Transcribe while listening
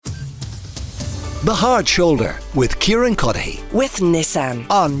The Hard Shoulder with Kieran with Nissan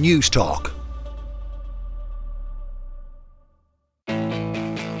on News Talk.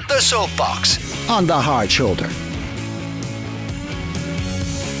 The Soapbox on The Hard Shoulder.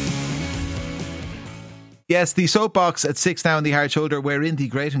 Yes, the Soapbox at 6 now on the Hard Shoulder, wherein the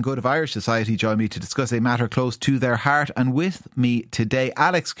Great and Good of Irish Society join me to discuss a matter close to their heart. And with me today,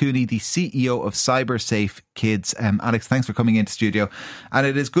 Alex Cooney, the CEO of CyberSafeKids. Alex, thanks for coming into studio. And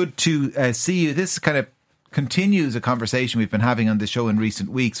it is good to see you. This kind of continues a conversation we've been having on the show in recent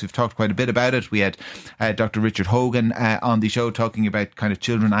weeks. We've talked quite a bit about it. We had Dr. Richard Hogan on the show talking about kind of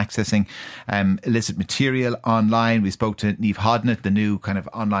children accessing illicit material online. We spoke to Niamh Hodnett, the new kind of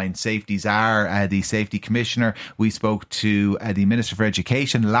online safety czar, the safety commissioner. We spoke to the Minister for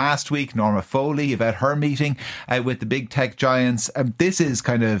Education last week, Norma Foley, about her meeting with the big tech giants. This is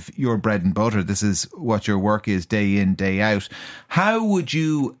kind of your bread and butter. This is what your work is day in, day out. How would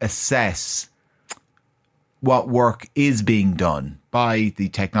you assess what work is being done by the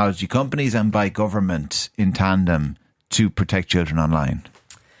technology companies and by government in tandem to protect children online?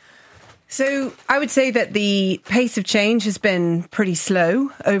 So I would say that the pace of change has been pretty slow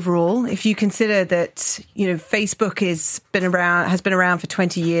overall. If you consider that, you know, Facebook has been around for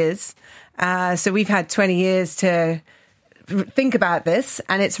 20 years. So we've had 20 years to think about this.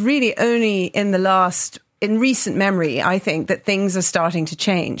 And it's really only in recent memory, I think, that things are starting to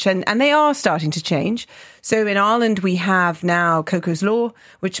change. And they are starting to change. So in Ireland, we have now Coco's Law,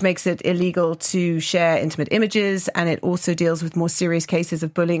 which makes it illegal to share intimate images. And it also deals with more serious cases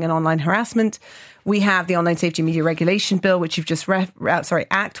of bullying and online harassment. We have the Online Safety Media Regulation Bill, which you've just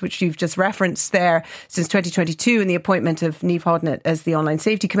Act, which you've just referenced there since 2022, and the appointment of Niamh Hodnett as the Online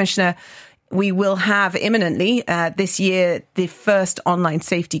Safety Commissioner. We will have imminently this year the first online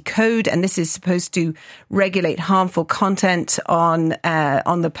safety code, and this is supposed to regulate harmful content on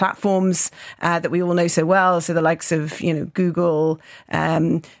the platforms that we all know so well. So the likes of, you know, Google,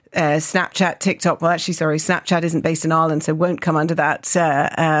 Snapchat, TikTok. Well, actually, sorry, Snapchat isn't based in Ireland, so won't come under that.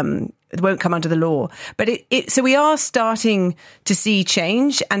 It won't come under the law. But so we are starting to see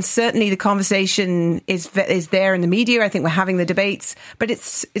change, and certainly the conversation is there in the media. I think we're having the debates, but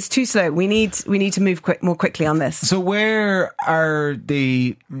it's too slow. We need to move more quickly on this. So where are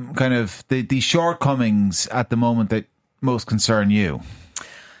the kind of the shortcomings at the moment that most concern you?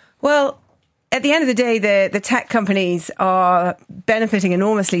 Well, at the end of the day, the tech companies are benefiting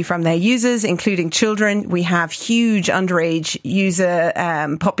enormously from their users, including children. We have huge underage user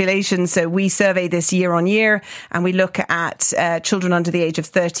populations. So we survey this year on year, and we look at children under the age of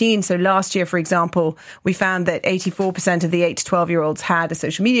 13. So last year, for example, we found that 84% of the 8 to 12-year-olds had a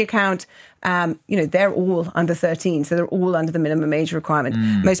social media account. They're all under 13, so they're all under the minimum age requirement.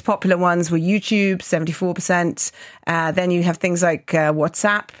 Most popular ones were YouTube, 74%. Then you have things like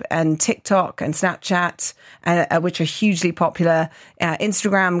WhatsApp and TikTok and Snapchat, which are hugely popular.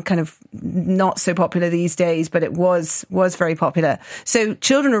 Instagram, kind of not so popular these days, but it was very popular. So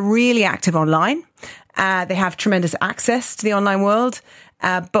children are really active online. They have tremendous access to the online world,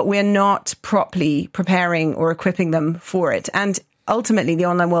 but we're not properly preparing or equipping them for it. And ultimately, the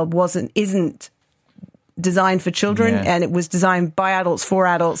online world isn't designed for children, and it was designed by adults for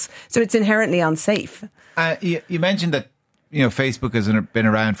adults, so it's inherently unsafe. You mentioned that, you know, Facebook has been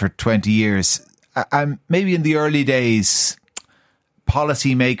around for 20 years. Maybe in the early days,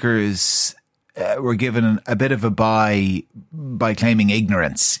 policymakers were given a bit of a by claiming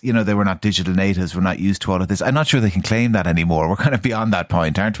ignorance. You know, they were not digital natives, were not used to all of this. I'm not sure they can claim that anymore. We're kind of beyond that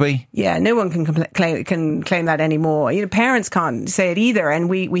point, aren't we? Yeah, no one can claim that anymore. You know, parents can't say it either. And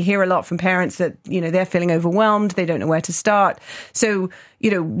we hear a lot from parents that, you know, they're feeling overwhelmed. They don't know where to start. So, you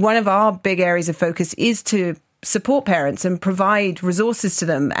know, one of our big areas of focus is to support parents and provide resources to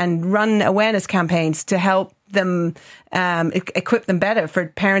them and run awareness campaigns to help them equip them better for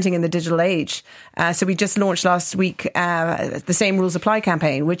parenting in the digital age. So we just launched last week the Same Rules Apply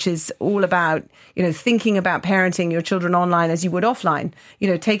campaign, which is all about, you know, thinking about parenting your children online as you would offline. You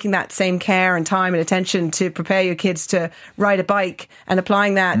know, taking that same care and time and attention to prepare your kids to ride a bike and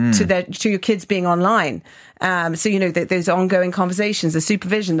applying that to your kids being online. So, you know, those ongoing conversations, the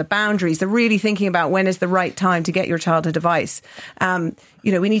supervision, the boundaries, they're really thinking about when is the right time to get your child a device.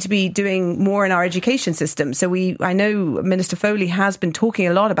 You know, we need to be doing more in our education system. So I know Minister Foley has been talking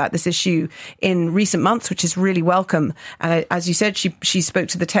a lot about this issue in recent months, which is really welcome. And as you said, she spoke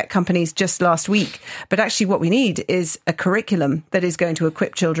to the tech companies just last week. But actually what we need is a curriculum that is going to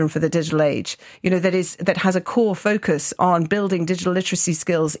equip children for the digital age, you know, that has a core focus on building digital literacy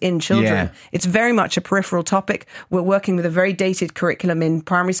skills in children. Yeah. It's very much a peripheral topic. We're working with a very dated curriculum in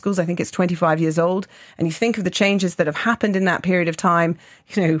primary schools. I think it's 25 years old. And you think of the changes that have happened in that period of time,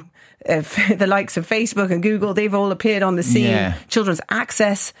 the likes of Facebook and Google, they've all appeared on the scene. Yeah. Children's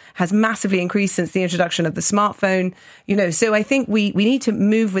access has massively increased since the introduction of the smartphone. So I think we need to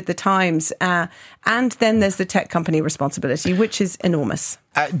move with the times. And then there's the tech company responsibility, which is enormous.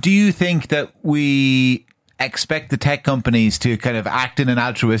 Do you think that we expect the tech companies to kind of act in an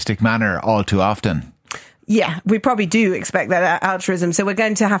altruistic manner all too often? Yeah, we probably do expect that altruism. So we're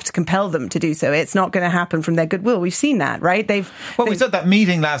going to have to compel them to do so. It's not going to happen from their goodwill. We've seen that, right? We saw that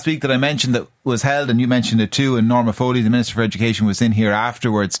meeting last week that I mentioned that was held, and you mentioned it too, and Norma Foley, the Minister for Education, was in here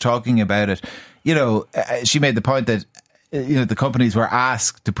afterwards talking about it. She made the point that the companies were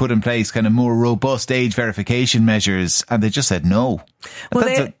asked to put in place kind of more robust age verification measures, and they just said no. Well,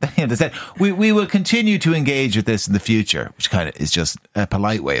 they said we will continue to engage with this in the future, which kind of is just a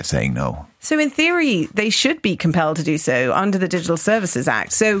polite way of saying no. So in theory, they should be compelled to do so under the Digital Services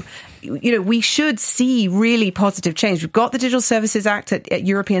Act. So, we should see really positive change. We've got the Digital Services Act at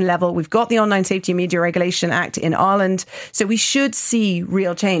European level. We've got the Online Safety and Media Regulation Act in Ireland. So we should see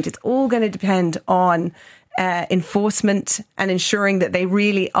real change. It's all going to depend on enforcement and ensuring that they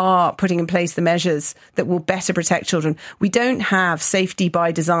really are putting in place the measures that will better protect children. We don't have safety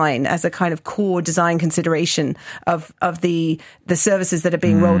by design as a kind of core design consideration of the services that are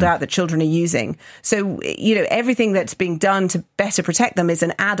being rolled out that children are using. So, everything that's being done to better protect them is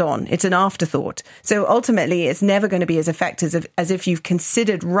an add-on. It's an afterthought. So ultimately, it's never going to be as effective as if you've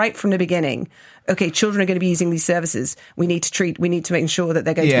considered right from the beginning, okay, children are going to be using these services. We need to make sure that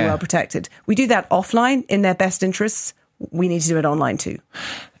they're going to be well protected. We do that offline in their best interests. We need to do it online too.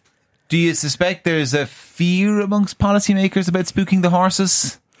 Do you suspect there's a fear amongst policymakers about spooking the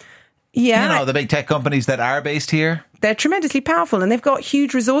horses? Yeah. The big tech companies that are based here? They're tremendously powerful, and they've got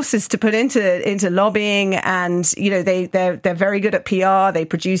huge resources to put into lobbying, and they're very good at PR. They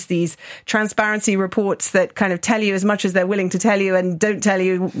produce these transparency reports that kind of tell you as much as they're willing to tell you, and don't tell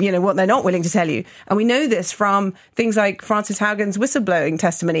you what they're not willing to tell you. And we know this from things like Frances Haugen's whistleblowing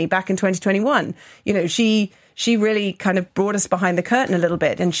testimony back in 2021. She really kind of brought us behind the curtain a little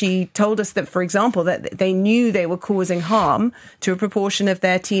bit. And she told us that, for example, that they knew they were causing harm to a proportion of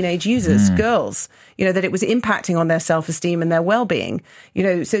their teenage users, girls, that it was impacting on their self-esteem and their well-being,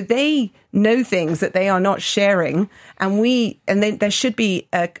 so they know things that they are not sharing. And they should be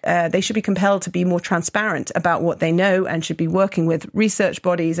compelled to be more transparent about what they know, and should be working with research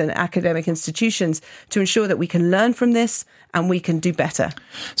bodies and academic institutions to ensure that we can learn from this and we can do better.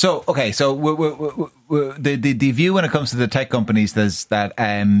 So, okay, so the view when it comes to the tech companies is that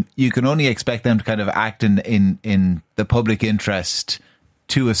you can only expect them to kind of act in the public interest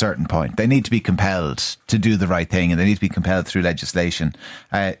to a certain point. They need to be compelled to do the right thing, and they need to be compelled through legislation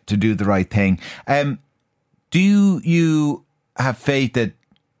to do the right thing. Do you have faith that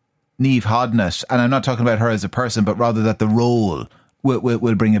Niamh Hodnett, and I'm not talking about her as a person, but rather that the role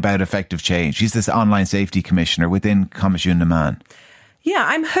will bring about effective change? She's this online safety commissioner within Comisiún na Meán. Yeah,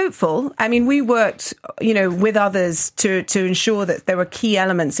 I'm hopeful. I mean, we worked, with others to ensure that there were key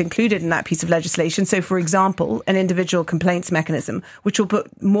elements included in that piece of legislation. So, for example, an individual complaints mechanism, which will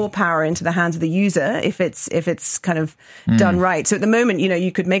put more power into the hands of the user if it's kind of done right. So at the moment,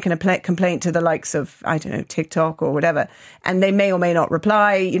 you could make a complaint to the likes of, I don't know, TikTok or whatever, and they may or may not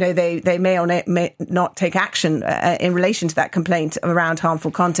reply. They may or may not take action in relation to that complaint around harmful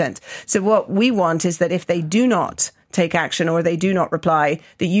content. So what we want is that if they do not take action or they do not reply,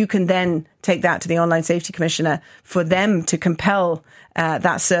 that you can then take that to the Online Safety Commissioner for them to compel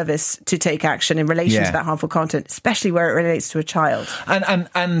that service to take action in relation to that harmful content, especially where it relates to a child.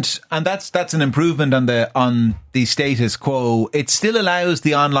 And that's an improvement on the status quo. It still allows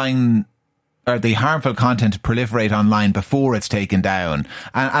the online or the harmful content to proliferate online before it's taken down.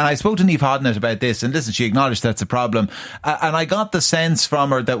 And I spoke to Niamh Hodnett about this, and listen, she acknowledged that's a problem. And I got the sense from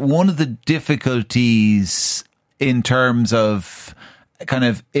her that one of the difficulties in terms of kind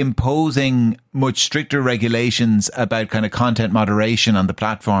of imposing much stricter regulations about kind of content moderation on the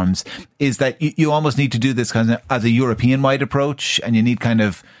platforms is that you almost need to do this kind of as a European-wide approach, and you need kind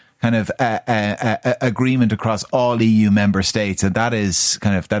of agreement across all EU member states, and that is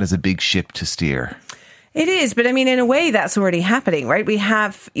a big ship to steer. It is, but I mean, in a way, that's already happening, right? We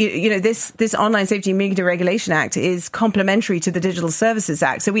have, this Online Safety and Media Regulation Act is complementary to the Digital Services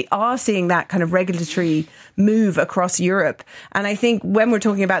Act. So we are seeing that kind of regulatory move across Europe. And I think when we're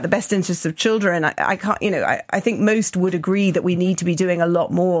talking about the best interests of children, I think most would agree that we need to be doing a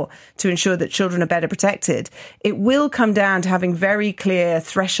lot more to ensure that children are better protected. It will come down to having very clear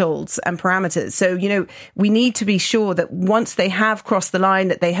thresholds and parameters. So, we need to be sure that once they have crossed the line,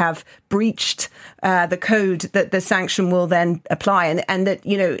 that they have breached the code, that the sanction will then apply, and that,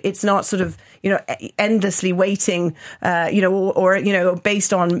 it's not sort of, endlessly waiting, or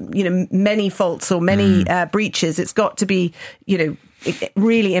based on, many faults or many breaches. It's got to be,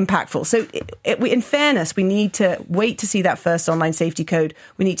 really impactful. So in fairness, we need to wait to see that first online safety code.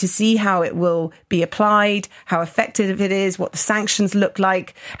 We need to see how it will be applied, how effective it is, what the sanctions look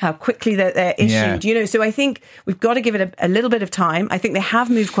like, how quickly they're issued. Yeah. So I think we've got to give it a little bit of time. I think they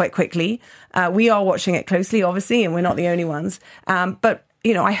have moved quite quickly. We are watching it closely, obviously, and we're not the only ones. But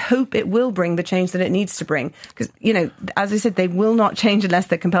I hope it will bring the change that it needs to bring. Because, as I said, they will not change unless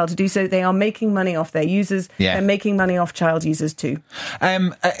they're compelled to do so. They are making money off their users. Yeah. They're making money off child users too.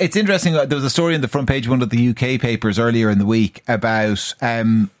 It's interesting. There was a story in the front page of one of the UK papers earlier in the week about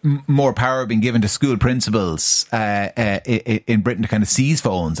more power being given to school principals in Britain to kind of seize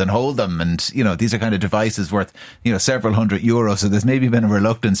phones and hold them. And, these are kind of devices worth, several €100. So there's maybe been a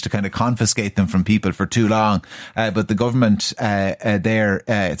reluctance to kind of confiscate them from people for too long. But the government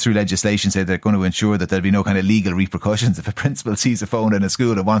through legislation say they're going to ensure that there'll be no kind of legal repercussions if a principal sees a phone in a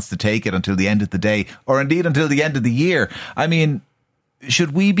school and wants to take it until the end of the day, or indeed until the end of the year. I mean,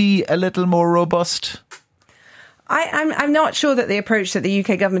 should we be a little more robust? I'm not sure that the approach that the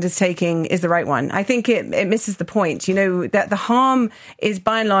UK government is taking is the right one. I think it misses the point, that the harm is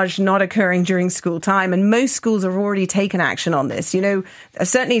by and large not occurring during school time. And most schools have already taken action on this.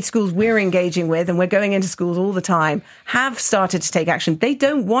 Certainly schools we're engaging with, and we're going into schools all the time, have started to take action. They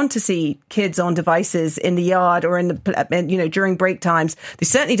don't want to see kids on devices in the yard or in the, during break times. They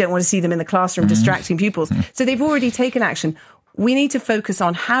certainly don't want to see them in the classroom distracting pupils. So they've already taken action. We need to focus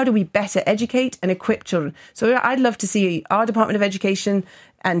on how do we better educate and equip children. So I'd love to see our Department of Education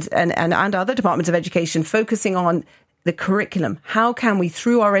and other departments of education focusing on the curriculum. How can we,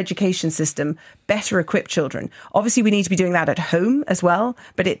 through our education system, better equip children? Obviously, we need to be doing that at home as well,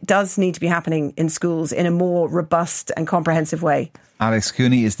 but it does need to be happening in schools in a more robust and comprehensive way. Alex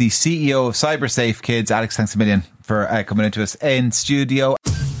Cooney is the CEO of CyberSafeKids. Alex, thanks a million for coming into us in studio.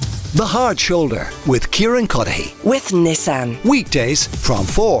 The Hard Shoulder with Kieran with Nissan. Weekdays from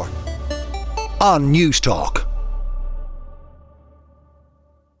 4 on News Talk.